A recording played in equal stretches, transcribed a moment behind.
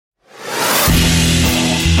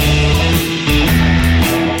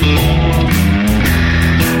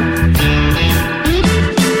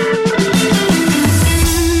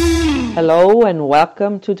Hello and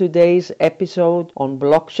welcome to today's episode on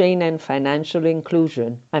blockchain and financial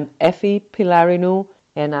inclusion. I'm Effie Pilarinu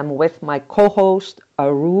and I'm with my co-host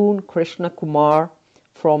Arun Krishnakumar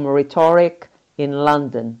from Rhetoric in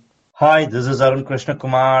London. Hi, this is Arun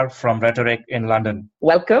Krishnakumar from Rhetoric in London.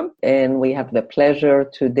 Welcome, and we have the pleasure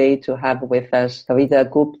today to have with us Kavita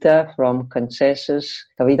Gupta from ConsenSys.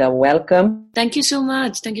 Kavita, welcome. Thank you so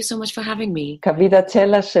much. Thank you so much for having me. Kavita,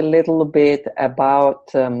 tell us a little bit about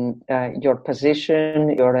your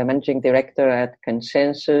position. You're a managing director at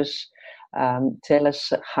ConsenSys. Tell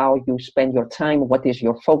us how you spend your time, what is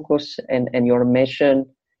your focus and your mission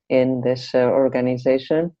in this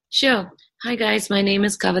organization? Sure. Hi guys, my name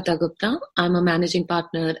is Kavita Gupta. I'm a managing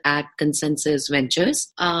partner at ConsenSys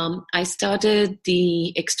Ventures. I started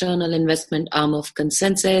the external investment arm of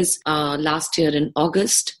ConsenSys last year in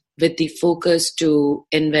August with the focus to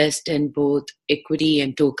invest in both equity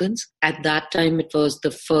and tokens. At that time, it was the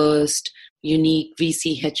first unique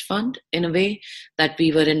VC hedge fund in a way that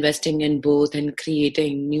we were investing in both and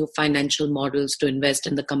creating new financial models to invest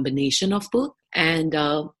in the combination of both. And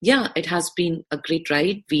it has been a great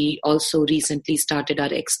ride. We also recently started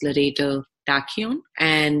our accelerator Tachyon.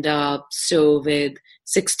 And so with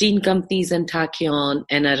 16 companies in Tachyon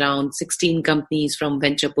and around 16 companies from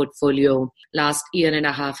venture portfolio, last year and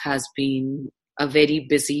a half has been a very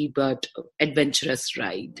busy but adventurous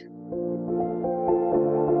ride.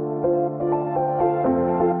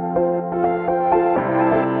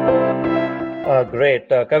 Great.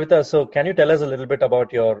 Kavita, so can you tell us a little bit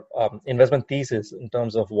about your investment thesis in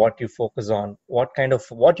terms of what you focus on? What do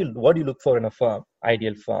you look for in a firm,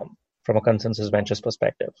 ideal firm, from a ConsenSys Ventures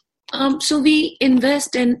perspective? So we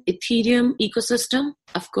invest in Ethereum ecosystem,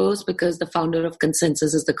 of course, because the founder of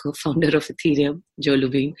ConsenSys is the co-founder of Ethereum, Joe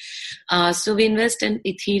Lubin. So we invest in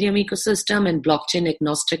Ethereum ecosystem and blockchain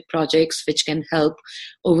agnostic projects, which can help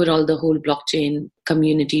overall the whole blockchain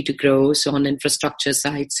community to grow. So on infrastructure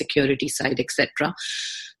side, security side, etc.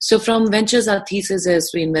 So from Ventures, our thesis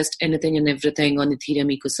is we invest anything and everything on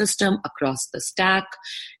Ethereum ecosystem across the stack.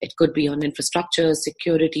 It could be on infrastructure,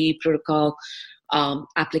 security, protocol,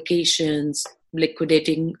 applications,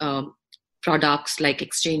 liquidating products like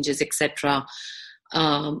exchanges, etc.,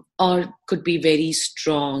 or could be very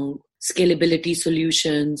strong scalability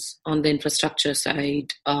solutions on the infrastructure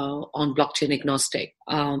side, on blockchain agnostic.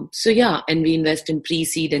 And we invest in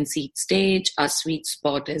pre-seed and seed stage. Our sweet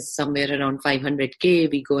spot is somewhere around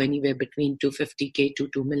 500K. We go anywhere between $250K to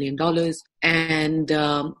 $2 million. And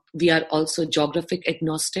we are also geographic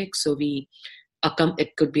agnostic. So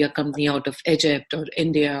it could be a company out of Egypt or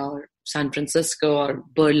India or San Francisco or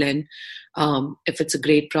Berlin. If it's a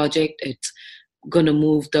great project, it's going to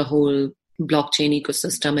move the whole blockchain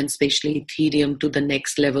ecosystem and especially Ethereum to the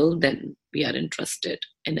next level, then we are interested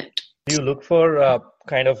in it. Do you look for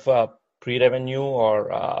pre-revenue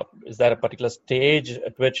or is there a particular stage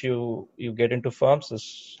at which you get into firms?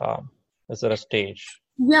 Is there a stage?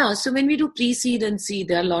 Yeah, so when we do pre-seed and seed,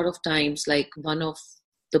 there are a lot of times, like one of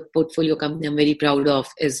the portfolio company I'm very proud of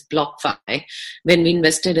is BlockFi. When we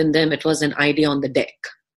invested in them, it was an idea on the deck.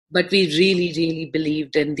 But we really, really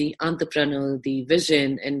believed in the entrepreneur, the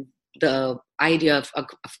vision, and the idea of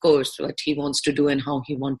course, what he wants to do and how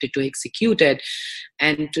he wanted to execute it.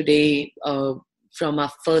 And today, from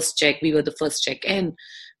our first check, we were the first check in.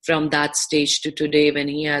 From that stage to today, when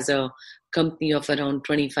he has a company of around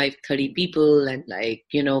 25, 30 people and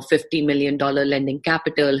 $50 million lending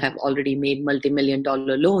capital, have already made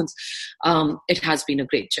multi-million-dollar loans. It has been a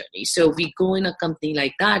great journey. So we go in a company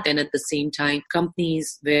like that and at the same time,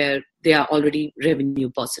 companies where they are already revenue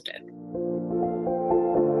positive.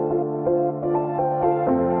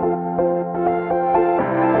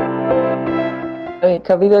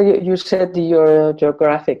 Kavita, you said you're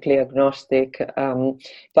geographically agnostic,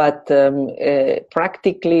 but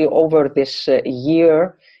practically over this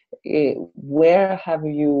year, where have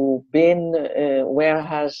you been? Where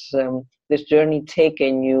has this journey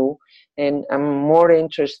taken you? And I'm more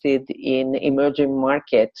interested in emerging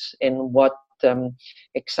markets and what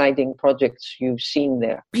exciting projects you've seen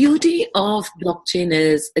there. Beauty of blockchain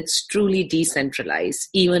is it's truly decentralized,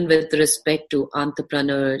 even with respect to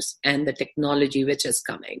entrepreneurs and the technology which is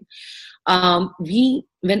coming.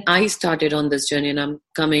 When I started on this journey, and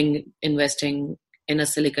I'm investing in a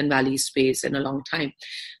Silicon Valley space in a long time,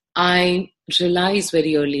 I realize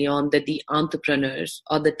very early on that the entrepreneurs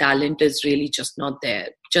or the talent is really just not there,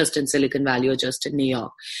 just in Silicon Valley or just in New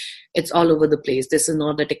York. It's all over the place. This is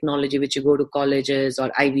not the technology which you go to colleges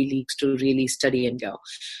or Ivy Leagues to really study and go.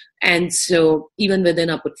 And so even within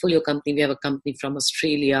our portfolio company, we have a company from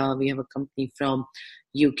Australia, we have a company from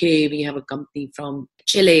UK, we have a company from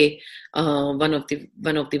Chile, one of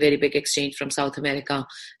the very big exchange from South America.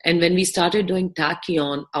 And when we started doing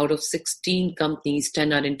Tachyon, out of 16 companies,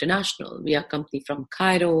 10 are international. We have a company from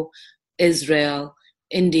Cairo, Israel,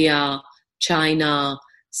 India, China,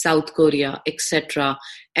 South Korea, etc.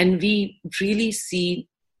 And we really see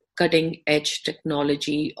cutting edge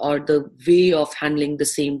technology or the way of handling the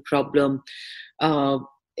same problem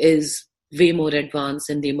is way more advanced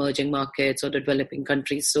in the emerging markets or the developing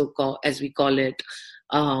countries, as we call it,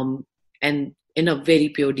 and in a very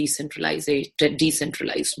pure decentralized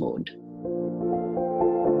mode.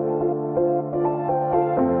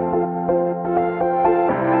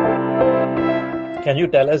 Can you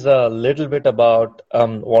tell us a little bit about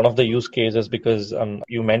one of the use cases? Because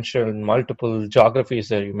you mentioned multiple geographies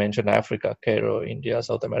there. You mentioned Africa, Cairo, India,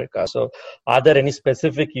 South America. So are there any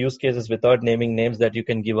specific use cases without naming names that you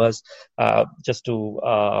can give us just to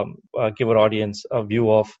give our audience a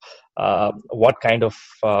view of what kind of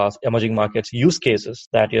emerging markets use cases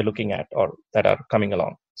that you're looking at or that are coming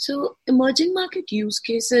along? So emerging market use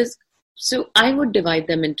cases, so I would divide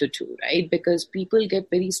them into two, right? Because people get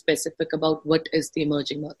very specific about what is the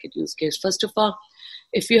emerging market use case. First of all,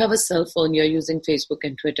 if you have a cell phone, you're using Facebook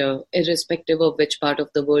and Twitter, irrespective of which part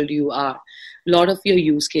of the world you are, a lot of your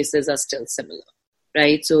use cases are still similar,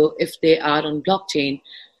 right? So if they are on blockchain,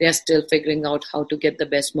 they are still figuring out how to get the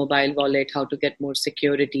best mobile wallet, how to get more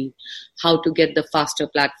security, how to get the faster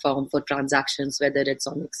platform for transactions, whether it's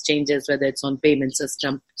on exchanges, whether it's on payment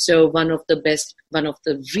system. So one of the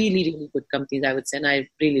really, really good companies, I would say, and I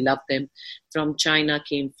really love them, from China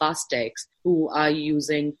came Fastex, who are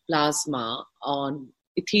using Plasma on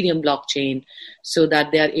Ethereum blockchain so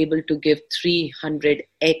that they are able to give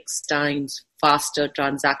 300x times faster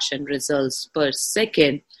transaction results per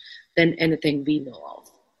second than anything we know of.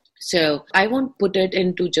 So I won't put it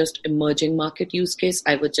into just emerging market use case.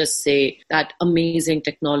 I would just say that amazing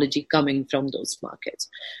technology coming from those markets.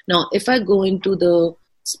 Now, if I go into the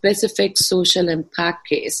specific social impact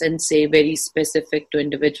case and say very specific to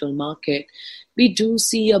individual market, we do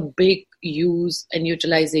see a big use and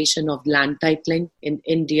utilization of land titling in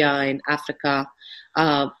India and Africa,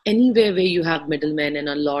 anywhere where you have middlemen and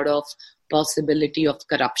a lot of possibility of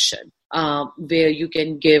corruption. Where you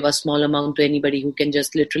can give a small amount to anybody who can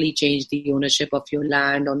just literally change the ownership of your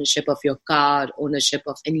land, ownership of your car, ownership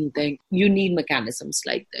of anything. You need mechanisms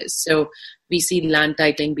like this. So we see land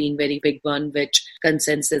titling being very big one, which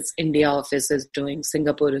Consensus India office is doing,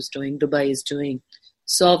 Singapore is doing, Dubai is doing.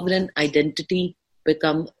 Sovereign identity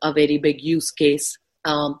become a very big use case.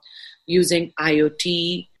 Using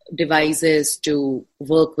IoT devices to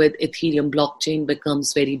work with Ethereum blockchain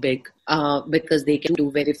becomes very big because they can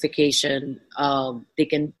do verification. They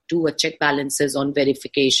can do a check balances on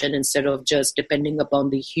verification instead of just depending upon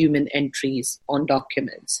the human entries on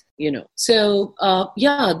documents, So,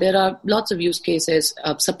 there are lots of use cases.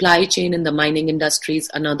 Supply chain in the mining industry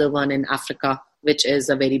is another one in Africa, which is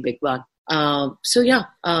a very big one.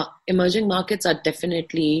 Emerging markets are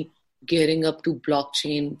definitely gearing up to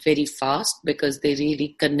blockchain very fast because they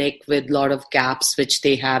really connect with a lot of gaps which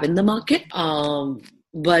they have in the market.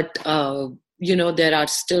 But there are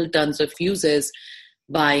still tons of uses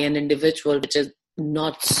by an individual, which is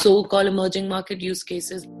not so-called emerging market use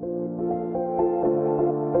cases.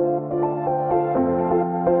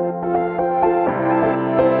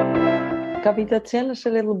 Kavita, tell us a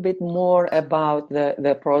little bit more about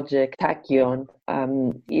the project Tachyon.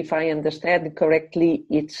 If I understand correctly,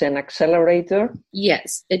 it's an accelerator?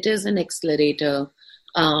 Yes, it is an accelerator.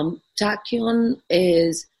 Tachyon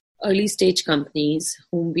is early stage companies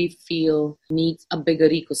whom we feel need a bigger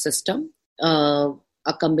ecosystem,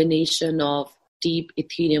 a combination of deep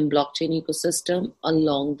Ethereum blockchain ecosystem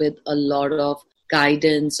along with a lot of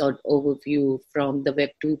guidance or overview from the Web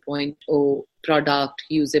 2.0 product,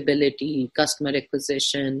 usability, customer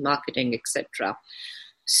acquisition, marketing, etc.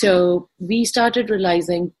 So we started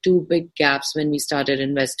realizing two big gaps when we started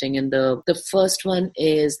investing in the first one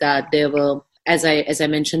is that there were, as I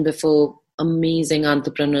mentioned before, amazing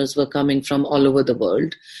entrepreneurs were coming from all over the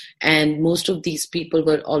world. And most of these people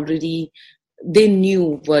were already, they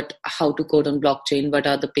knew how to code on blockchain, what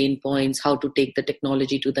are the pain points, how to take the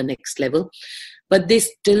technology to the next level. But they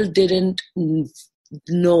still didn't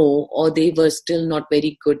know, or they were still not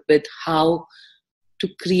very good with how to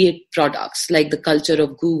create products like the culture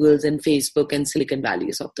of Google's and Facebook and Silicon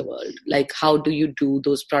Valleys of the world. Like, how do you do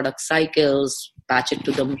those product cycles, patch it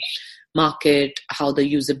to the market, how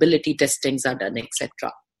the usability testings are done,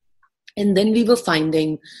 etc. And then we were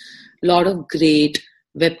finding a lot of great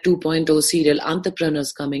Web 2.0 serial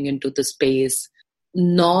entrepreneurs coming into the space,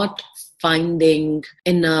 not finding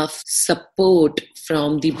enough support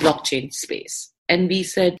from the blockchain space. And we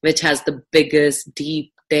said, which has the biggest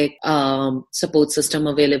deep tech support system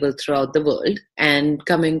available throughout the world. And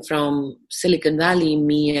coming from Silicon Valley,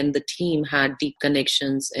 me and the team had deep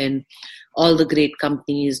connections in all the great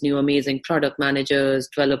companies, new amazing product managers,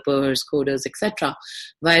 developers, coders, etc.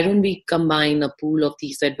 Why don't we combine a pool of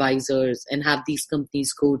these advisors and have these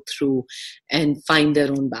companies go through and find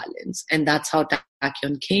their own balance? And that's how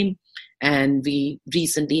Tachyon came. And we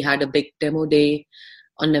recently had a big demo day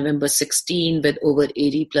on November 16 with over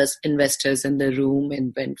 80 plus investors in the room,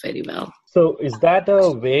 and went very well. So is that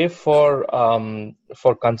a way for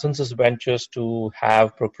Consensus Ventures to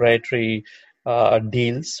have proprietary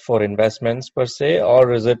deals for investments per se,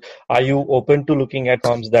 or are you open to looking at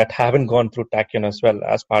firms that haven't gone through Tachyon as well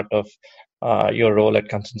as part of your role at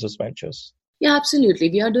Consensus Ventures? Yeah,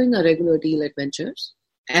 absolutely. We are doing a regular deal at Ventures,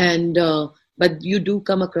 and but you do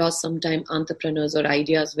come across sometimes entrepreneurs or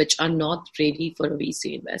ideas which are not ready for a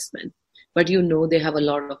VC investment, but you know they have a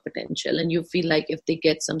lot of potential, and you feel like if they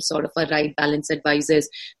get some sort of a right balance advisors,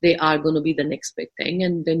 they are going to be the next big thing,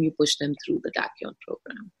 and then you push them through the Tachyon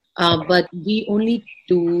program. But we only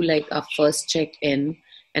do like a first check-in,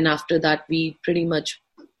 and after that we pretty much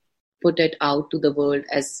put it out to the world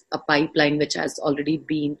as a pipeline which has already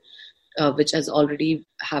been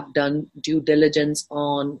have done due diligence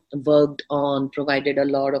on, worked on, provided a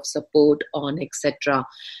lot of support on, etc.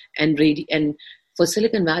 And for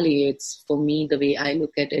Silicon Valley, it's, for me, the way I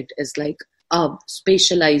look at it is like a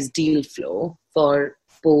specialized deal flow for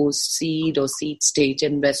post-seed or seed stage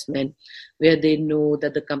investment, where they know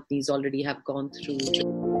that the companies already have gone through.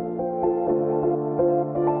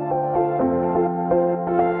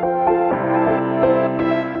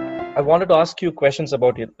 I wanted to ask you questions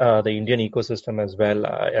about the Indian ecosystem as well.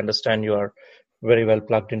 I understand you are very well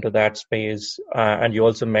plugged into that space. And you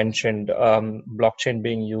also mentioned blockchain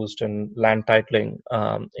being used in land titling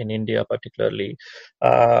in India particularly.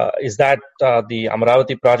 Is that the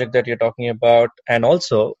Amaravati project that you're talking about? And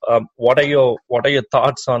also, what are your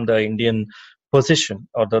thoughts on the Indian position,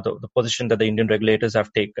 or the position that the Indian regulators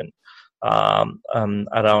have taken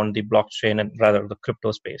around the blockchain and rather the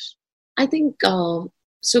crypto space? I think,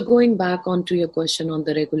 so going back onto your question on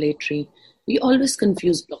the regulatory, we always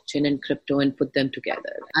confuse blockchain and crypto and put them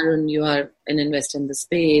together. Arun, you are an investor in the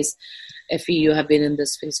space. Effie, you have been in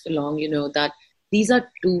this space for long. You know that these are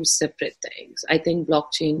two separate things. I think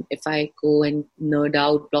blockchain, if I go and nerd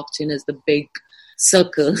out, blockchain is the big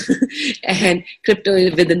circle and crypto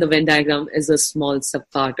within the Venn diagram is a small sub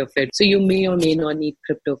part of it. So you may or may not need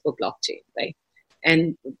crypto for blockchain, right?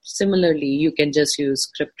 And similarly, you can just use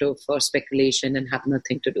crypto for speculation and have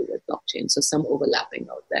nothing to do with blockchain. So some overlapping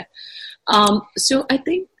out there. So I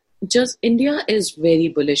think just India is very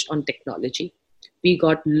bullish on technology. We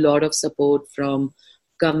got a lot of support from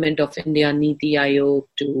Government of India, Niti Aayog,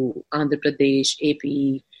 to Andhra Pradesh,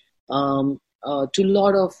 AP, to a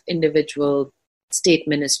lot of individual state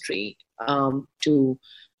ministry, to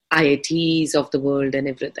IITs of the world and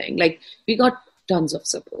everything. Like, we got tons of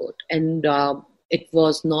support. And it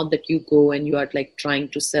was not that you go and you are like trying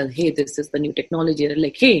to sell, hey, this is the new technology. They're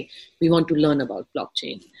like, hey, we want to learn about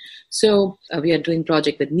blockchain. So we are doing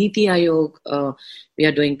project with Niti Aayog. We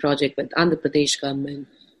are doing project with Andhra Pradesh government.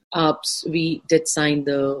 We did sign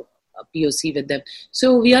the POC with them.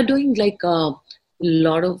 So we are doing like a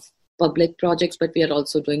lot of public projects, but we are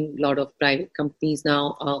also doing a lot of private companies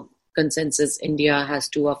now. Consensus India has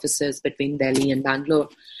 2 offices between Delhi and Bangalore,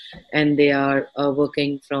 and they are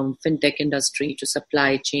working from fintech industry to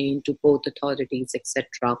supply chain to port authorities,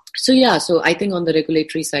 etc. So yeah, so I think on the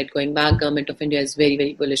regulatory side, going back, Government of India is very,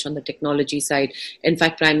 very bullish on the technology side. In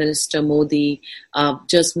fact, Prime Minister Modi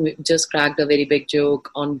just cracked a very big joke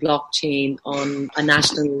on blockchain on a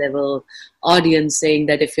national level audience, saying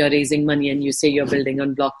that if you're raising money and you say you're building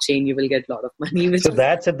on blockchain, you will get a lot of money. So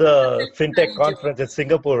that's at the FinTech conference in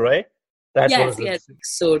Singapore, right? Yes,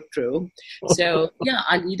 so true. So yeah,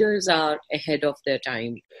 our leaders are ahead of their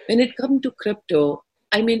time. When it comes to crypto,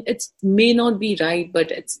 I mean, it may not be right, but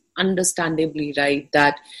it's understandably right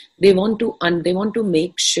that they want to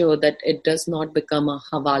make sure that it does not become a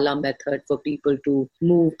hawala method for people to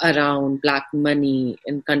move around black money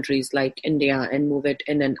in countries like India and move it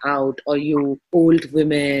in and out, or you old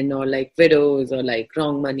women or like widows or like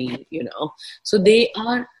wrong money, you know. So they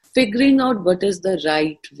are figuring out what is the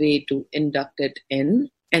right way to induct it in,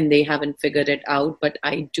 and they haven't figured it out, but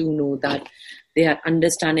I do know that they are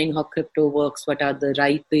understanding how crypto works, what are the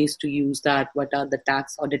right ways to use that, what are the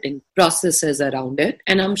tax auditing processes around it.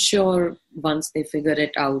 And I'm sure once they figure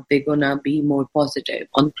it out, they're going to be more positive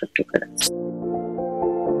on cryptocurrency.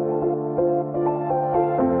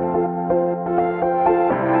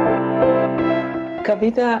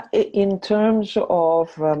 Kavita, in terms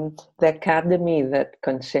of the academy that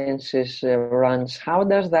Consensus runs, how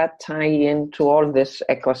does that tie into all this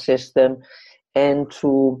ecosystem and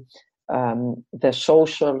to the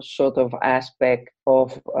social sort of aspect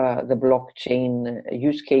of the blockchain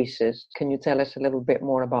use cases? Can you tell us a little bit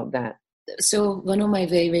more about that? So one of my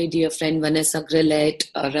very, very dear friend, Vanessa Grillet,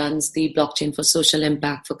 runs the Blockchain for Social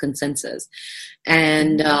Impact for Consensus.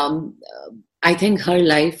 And I think her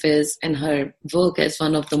life is, and her work is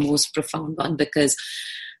one of the most profound one, because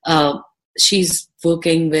she's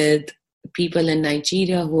working with people in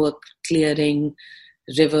Nigeria who are clearing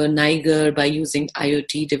River Niger by using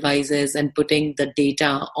IoT devices and putting the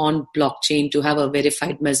data on blockchain to have a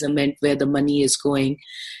verified measurement where the money is going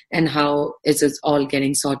and how is it all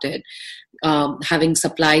getting sorted. Having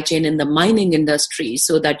supply chain in the mining industry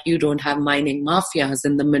so that you don't have mining mafias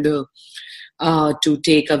in the middle to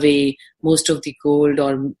take away most of the gold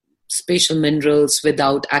or special minerals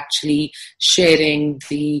without actually sharing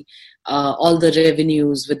the all the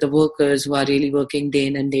revenues with the workers who are really working day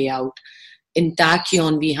in and day out. In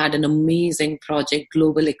Tachyon, we had an amazing project,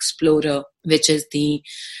 Global Explorer, which is they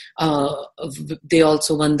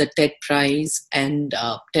also won the TED Prize and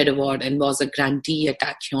TED Award and was a grantee at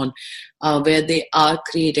Tachyon, where they are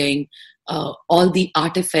creating all the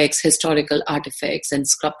artifacts, historical artifacts and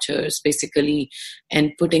sculptures basically,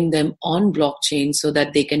 and putting them on blockchain so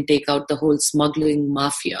that they can take out the whole smuggling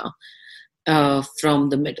mafia from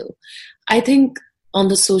the middle. I think on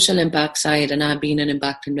the social impact side, and I've been an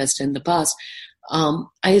impact investor in the past,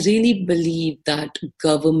 I really believe that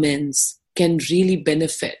governments can really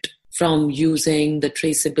benefit from using the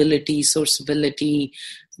traceability, sourceability,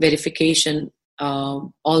 verification,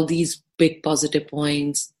 all these big positive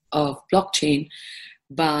points of blockchain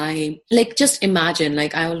by, like, just imagine,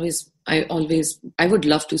 like I would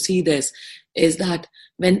love to see this, is that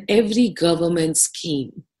when every government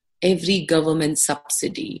scheme, every government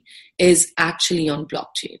subsidy is actually on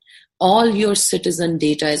blockchain. All your citizen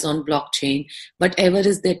data is on blockchain. Whatever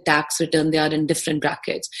is their tax return, they are in different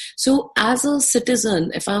brackets. So as a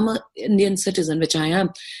citizen, if I'm an Indian citizen, which I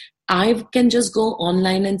am, I can just go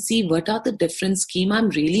online and see what are the different scheme I'm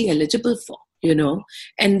really eligible for,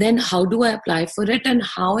 and then how do I apply for it, and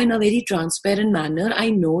how in a very transparent manner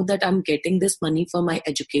I know that I'm getting this money for my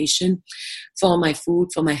education, for my food,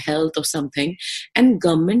 for my health or something. And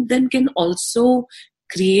government then can also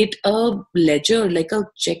create a ledger, like a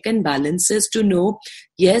check and balances to know,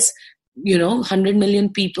 yes, 100 million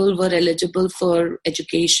people were eligible for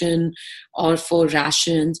education or for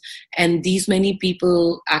rations, and these many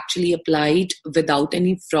people actually applied without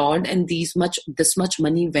any fraud, and this much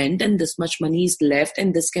money went, and this much money is left,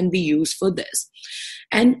 and this can be used for this.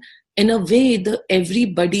 And in a way,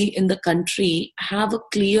 everybody in the country have a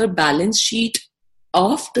clear balance sheet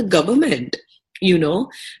of the government.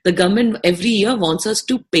 The government every year wants us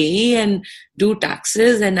to pay and do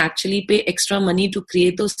taxes and actually pay extra money to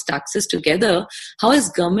create those taxes together. How is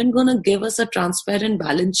government going to give us a transparent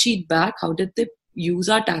balance sheet back? How did they use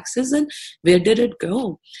our taxes and where did it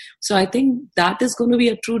go? So I think that is going to be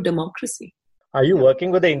a true democracy. Are you working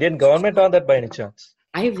with the Indian government on that by any chance?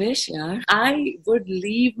 I wish, yeah. I would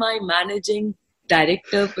leave my managing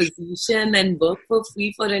director position and work for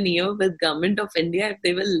free for a year with Government of India if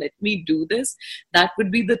they will let me do this. That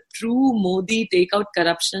would be the true Modi take out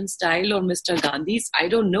corruption style, or Mr. Gandhi's. I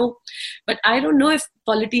don't know. But I don't know if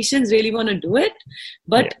politicians really want to do it.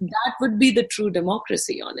 But that would be the true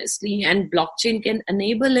democracy, honestly. And blockchain can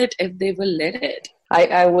enable it if they will let it.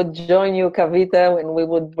 I would join you, Kavita, when we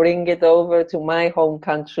would bring it over to my home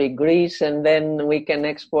country, Greece, and then we can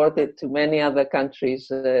export it to many other countries,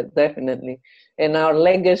 definitely. And our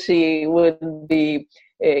legacy would be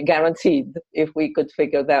guaranteed if we could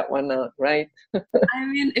figure that one out, right? I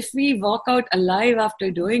mean, if we walk out alive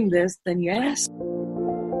after doing this, then yes.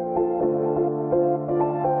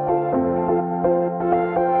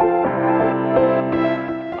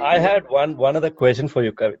 I had one other question for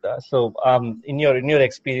you, Kavita. So, in your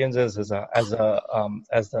experiences as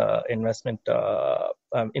the investment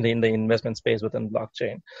in the investment space within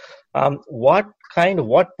blockchain,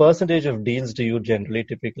 what percentage of deals do you generally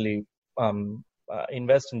typically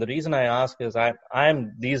invest in? The reason I ask is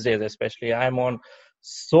I'm these days, especially, I'm on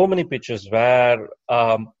so many pitches where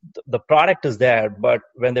the product is there, but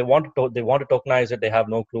when they want to tokenize it, they have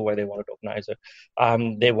no clue why they want to tokenize it.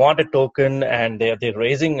 They want a token, and they're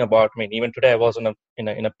raising about. I mean, even today I was in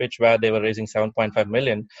a pitch where they were raising 7.5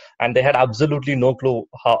 million, and they had absolutely no clue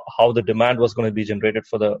how the demand was going to be generated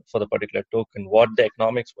for the particular token, what the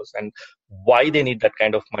economics was, and why they need that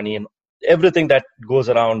kind of money, and everything that goes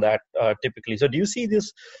around that typically. So do you see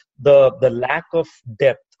the lack of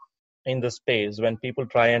depth in the space when people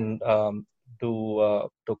try and do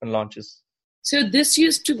token launches? So this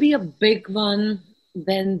used to be a big one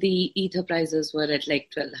when the Ether prices were at like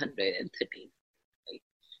 1,200 and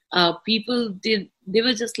 13. People they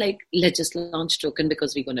were just like, let's just launch token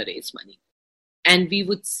because we're going to raise money. And we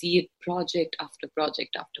would see it project after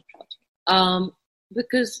project after project.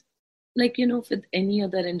 Because with any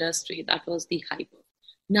other industry, that was the hype.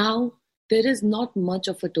 Now, there is not much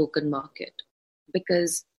of a token market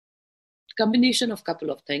because combination of couple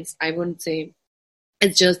of things. I wouldn't say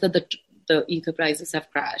it's just that the Ether prices have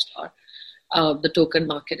crashed or the token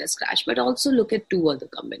market has crashed, but also look at two other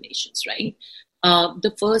combinations, right?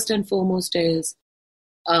 The first and foremost is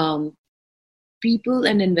people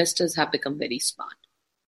and investors have become very smart.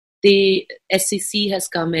 The SEC has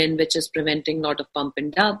come in, which is preventing a lot of pump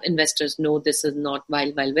and dump. Investors know this is not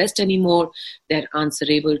Wild Wild West anymore. They're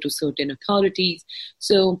answerable to certain authorities.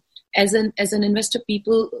 So as an investor,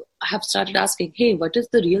 people have started asking, hey, what is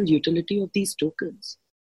the real utility of these tokens?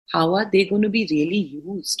 How are they going to be really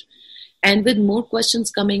used? And with more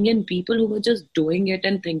questions coming in, people who were just doing it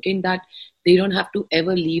and thinking that they don't have to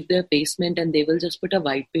ever leave their basement and they will just put a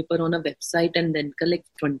white paper on a website and then collect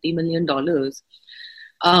 $20 million,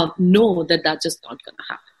 know that that's just not going to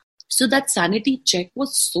happen. So that sanity check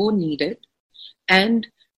was so needed, and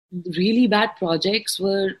really bad projects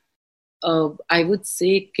were, I would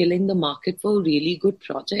say, killing the market for really good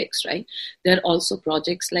projects, right? There are also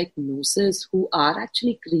projects like Gnosis who are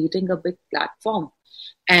actually creating a big platform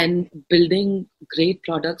and building great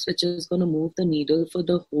products, which is going to move the needle for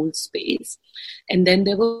the whole space. And then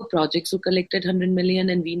there were projects who collected 100 million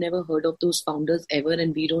and we never heard of those founders ever,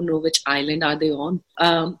 and we don't know which island are they on.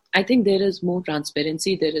 I think there is more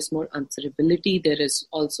transparency, there is more answerability, there is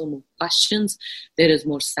also more questions, there is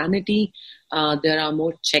more sanity, there are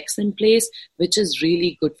more checks in place, which is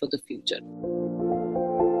really good for the future.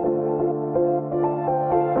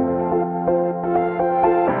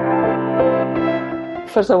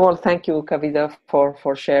 First of all, thank you, Kavita,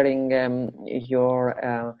 for sharing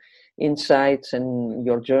your insights and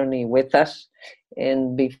your journey with us.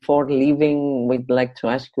 And before leaving, we'd like to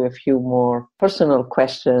ask you a few more personal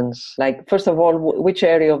questions. Like, first of all, which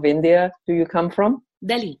area of India do you come from?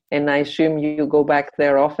 Delhi. And I assume you go back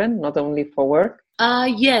there often, not only for work?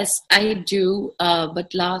 Yes, I do.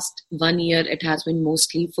 But last 1 year, it has been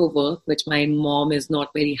mostly for work, which my mom is not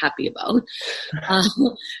very happy about.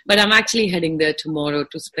 But I'm actually heading there tomorrow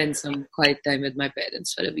to spend some quiet time with my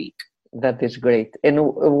parents for a week. That is great. And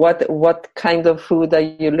what kind of food are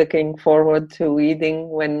you looking forward to eating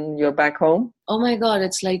when you're back home? Oh my God,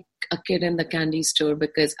 it's like a kid in the candy store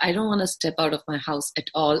because I don't want to step out of my house at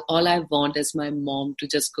all. All I want is my mom to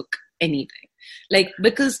just cook anything. Like,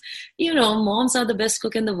 because, moms are the best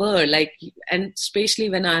cook in the world. Like, and especially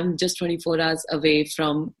when I'm just 24 hours away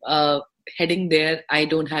from heading there, I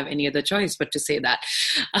don't have any other choice but to say that.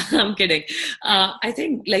 I'm kidding. I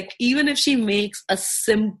think, like, even if she makes a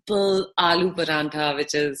simple aloo parantha,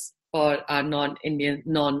 which is for our non-Indian,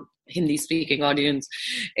 non-Hindi speaking audience,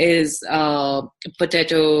 is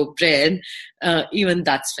potato bread, even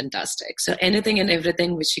that's fantastic. So anything and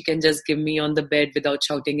everything which she can just give me on the bed without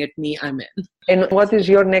shouting at me, I'm in. And what is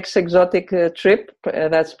your next exotic trip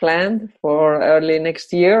that's planned for early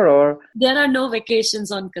next year? Or there are no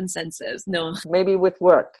vacations on Consensus, no. Maybe with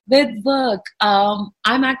work? With work. I'm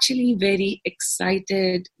actually very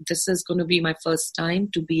excited. This is going to be my first time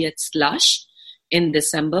to be at Slush in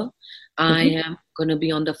December. I am going to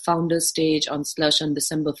be on the founder stage on Slush on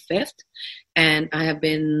December 5th. And I have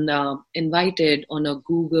been invited on a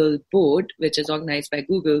Google board, which is organized by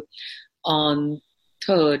Google, on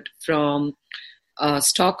 3rd from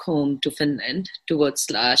Stockholm to Finland towards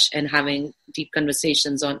Slush and having deep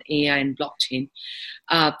conversations on AI and blockchain.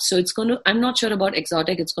 So it's I'm not sure about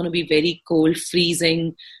exotic. It's going to be very cold,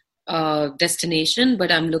 freezing destination,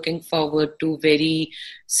 but I'm looking forward to very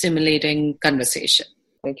stimulating conversation.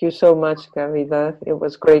 Thank you so much, Kavita. It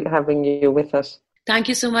was great having you with us. Thank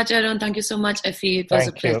you so much, Arun. Thank you so much, Effie. It was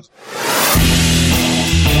a pleasure. Thank you.